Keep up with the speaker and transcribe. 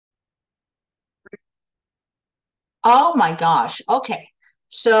Oh my gosh. Okay.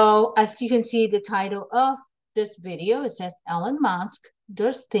 So as you can see, the title of this video, it says Elon Musk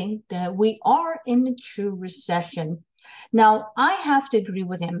does think that we are in a true recession. Now, I have to agree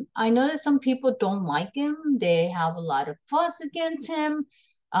with him. I know that some people don't like him. They have a lot of fuss against him.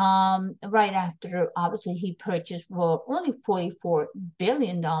 Right after, obviously, he purchased for only $44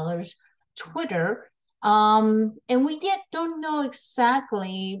 billion Twitter. And we yet don't know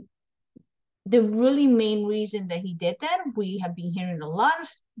exactly the really main reason that he did that. We have been hearing a lot of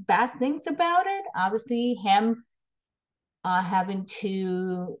bad things about it. Obviously, him having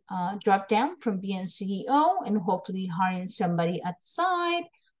to drop down from being CEO and hopefully hiring somebody outside.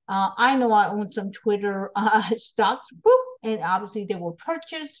 I know I own some Twitter stocks, whoop, and obviously they were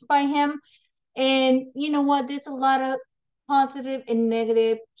purchased by him. And you know what? There's a lot of positive and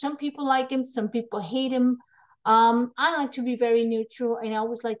negative. Some people like him, some people hate him. I like to be very neutral, and I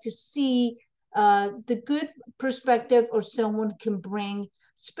always like to see the good perspective or someone can bring,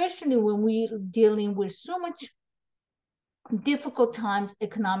 especially when we're dealing with so much difficult times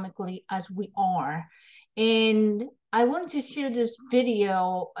economically as we are. And I wanted to share this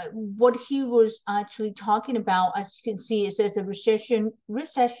video, what he was actually talking about. As you can see, it says a recession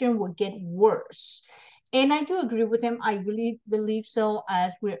will get worse. And I do agree with him. I really believe so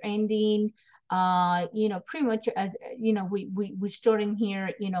as we're ending pretty much as we're starting here,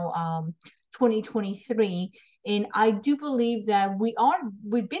 2023. And I do believe that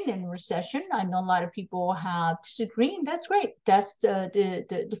we've been in recession. I know a lot of people have disagreed, and that's great. That's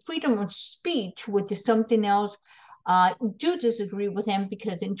the freedom of speech, which is something else. Do disagree with him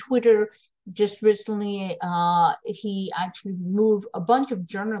because in Twitter, just recently, he actually removed a bunch of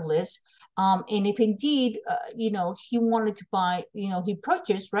journalists. And if indeed, he wanted to buy, he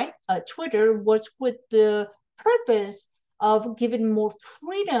purchased, right? Twitter was with the purpose of giving more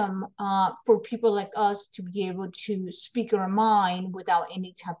freedom for people like us to be able to speak our mind without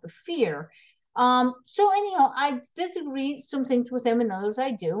any type of fear. So anyhow, I disagree some things with him and others I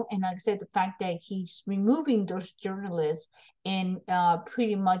do. And like I said, the fact that he's removing those journalists and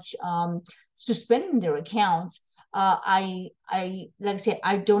pretty much suspending their accounts, I like I said,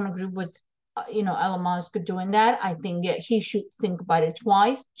 I don't agree with Elon Musk doing that. I think that he should think about it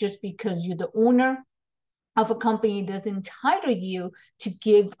twice. Just because you're the owner of a company does entitle you to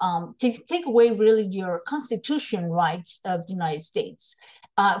give to take away really your constitution rights of the United States,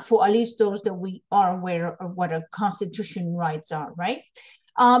 for at least those that we are aware of what our constitution rights are, right?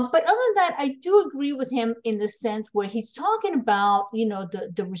 But other than that, I do agree with him in the sense where he's talking about,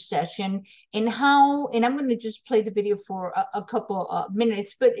 the recession and how, and I'm going to just play the video for a couple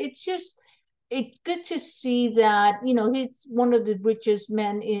minutes, but it's good to see that he's one of the richest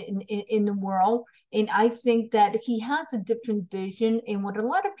men in the world, and I think that he has a different vision. And what a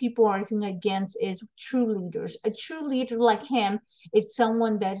lot of people are, I think, against is true leaders. A true leader like him is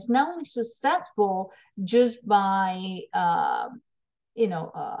someone that's not only successful just by you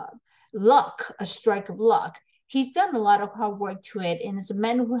know, uh, luck, a strike of luck. He's done a lot of hard work to it, and it's a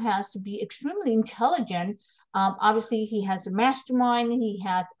man who has to be extremely intelligent. Obviously, he has a mastermind. He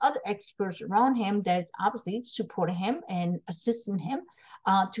has other experts around him that obviously supporting him and assisting him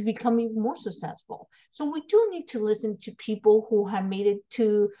to become even more successful. So we do need to listen to people who have made it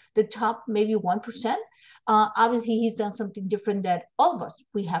to the top, maybe 1%. Obviously, he's done something different that all of us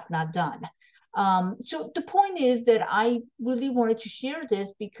we have not done. So the point is that I really wanted to share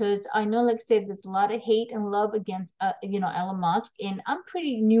this because I know, like I said, there's a lot of hate and love against, Elon Musk, and I'm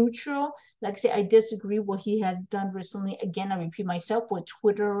pretty neutral. Like I said, I disagree what he has done recently. Again, I repeat myself with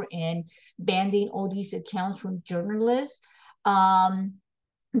Twitter and banning all these accounts from journalists. Um,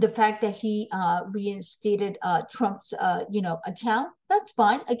 the fact that he reinstated Trump's account, that's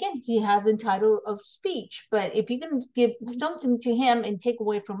fine. Again, he has entitled of speech, but if you're going to give something to him and take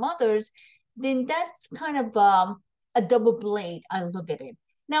away from others, then that's kind of a double blade. I look at it.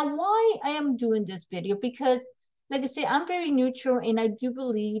 Now, why I am doing this video? Because, like I say, I'm very neutral, and I do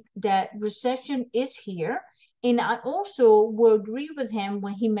believe that recession is here. And I also will agree with him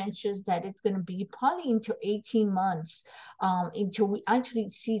when he mentions that it's going to be probably into 18 months until we actually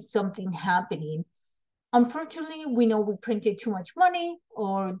see something happening. Unfortunately, we know we printed too much money,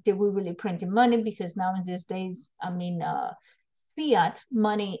 or did we really print money? Because now in these days, I mean, fiat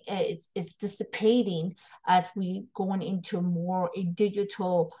money is dissipating as we going into more a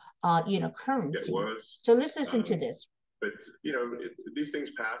digital, currency. So let's listen to this. But these things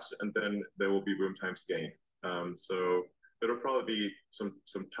pass, and then there will be room times gain. So it'll probably be some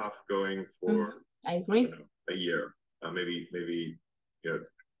tough going for. I agree. A year, maybe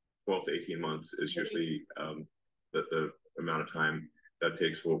 12 to 18 months is usually the amount of time that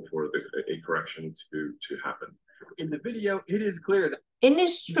takes for a correction to happen. in the video, it is clear that. And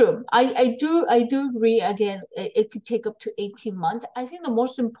it's true. I do agree. Again, it could take up to 18 months. I think the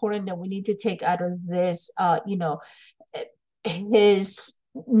most important that we need to take out of this, his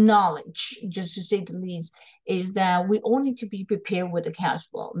knowledge, just to say the least, is that we all need to be prepared with the cash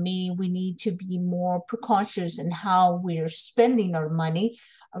flow. Meaning we need to be more precautious in how we're spending our money,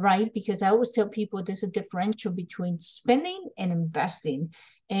 right? Because I always tell people there's a differential between spending and investing.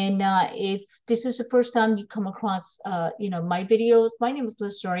 And if this is the first time you come across, my videos, my name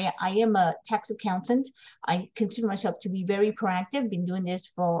is Soria. I am a tax accountant. I consider myself to be very proactive. Been doing this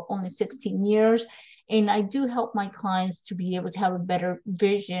for only 16 years. And I do help my clients to be able to have a better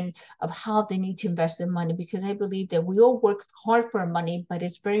vision of how they need to invest their money, because I believe that we all work hard for our money, but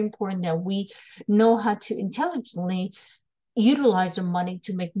it's very important that we know how to intelligently utilize our money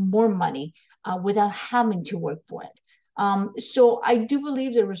to make more money without having to work for it. So I do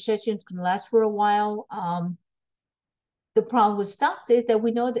believe the recession is going to last for a while. The problem with stocks is that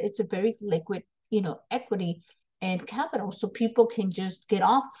we know that it's a very liquid, equity and capital. So people can just get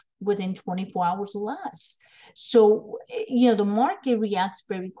off within 24 hours or less. So, the market reacts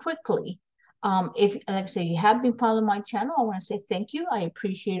very quickly. If, like I say, you have been following my channel, I want to say thank you. I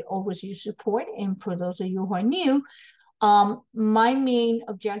appreciate always your support. And for those of you who are new, my main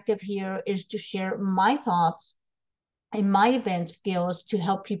objective here is to share my thoughts and my advanced skills to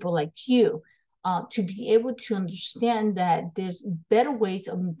help people like you to be able to understand that there's better ways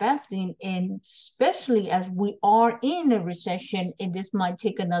of investing, and especially as we are in a recession, and this might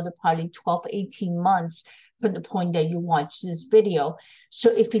take another probably 12, 18 months from the point that you watch this video.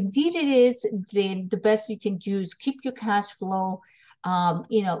 So if indeed it is, then the best you can do is keep your cash flow,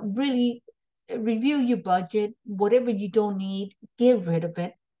 really review your budget. Whatever you don't need, get rid of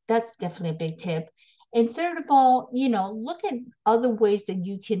it. That's definitely a big tip. And third of all, look at other ways that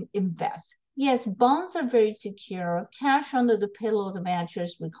you can invest. Yes, bonds are very secure. Cash under the pillow, the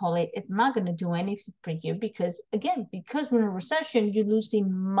mattress, we call it, it's not going to do anything for you because we're in a recession, you're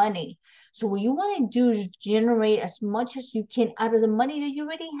losing money. So what you want to do is generate as much as you can out of the money that you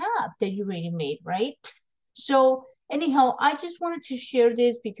already have, that you already made, right? So anyhow, I just wanted to share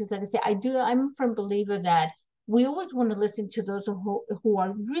this because, like I said, I'm a firm believer that we always want to listen to those who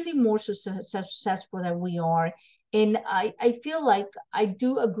are really more successful than we are. And I feel like I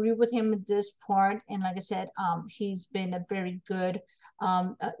do agree with him in this part. And like I said, he's been a very good,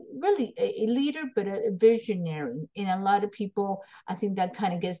 really a leader, but a visionary. And a lot of people, I think that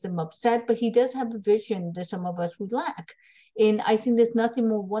kind of gets them upset, but he does have a vision that some of us would lack. And I think there's nothing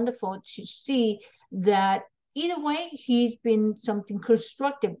more wonderful to see that either way, he's been something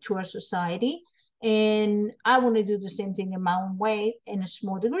constructive to our society. And I want to do the same thing in my own way in a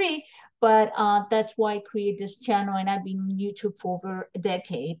small degree. But that's why I created this channel, and I've been on YouTube for over a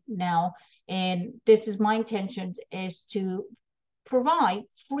decade now. And this is my intention, is to provide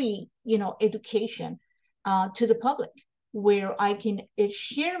free, education to the public, where I can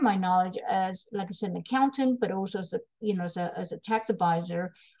share my knowledge as, like I said, an accountant, but also as a tax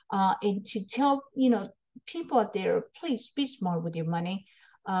advisor, and to tell, people out there, please be smart with your money.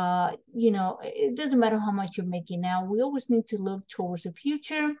 It doesn't matter how much you're making now. We always need to look towards the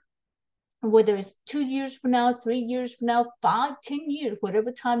future, whether it's 2 years from now, 3 years from now, 5, 10 years,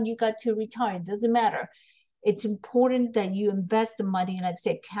 whatever time you got to retire, it doesn't matter. It's important that you invest the money. Like I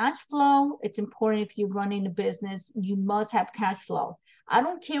said, cash flow, it's important. If you're running a business, you must have cash flow. I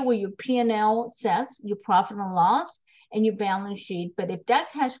don't care what your P&L says, your profit and loss, and your balance sheet, but if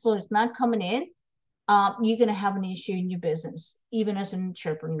that cash flow is not coming in, you're going to have an issue in your business, even as an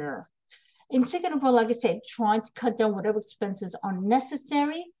entrepreneur. And second of all, like I said, trying to cut down whatever expenses are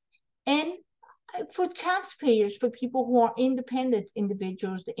necessary. And for taxpayers, for people who are independent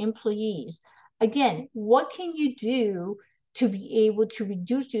individuals, the employees, again, what can you do to be able to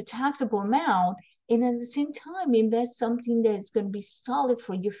reduce your taxable amount and at the same time invest something that's going to be solid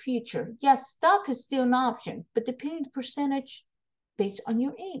for your future? Yes, stock is still an option, but depending the percentage based on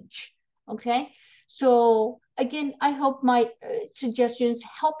your age, okay? So again, I hope my suggestions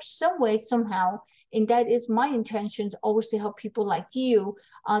help some way, somehow, and that is my intentions, always to help people like you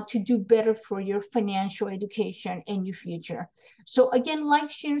to do better for your financial education and your future. So again, like,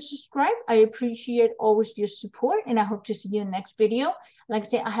 share, and subscribe. I appreciate always your support, and I hope to see you in the next video. Like I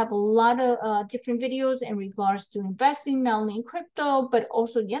say, I have a lot of different videos in regards to investing, not only in crypto, but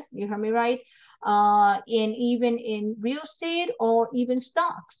also, yes, you heard me right, and even in real estate or even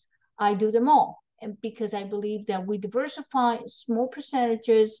stocks. I do them all. And because I believe that we diversify small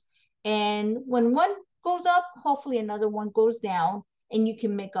percentages, and when one goes up, hopefully another one goes down, and you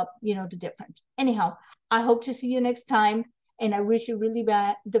can make up, the difference. Anyhow, I hope to see you next time. And I wish you really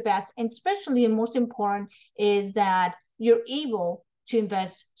the best. And especially, and most important, is that you're able to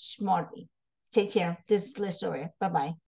invest smartly. Take care. This is Soria. Bye-bye.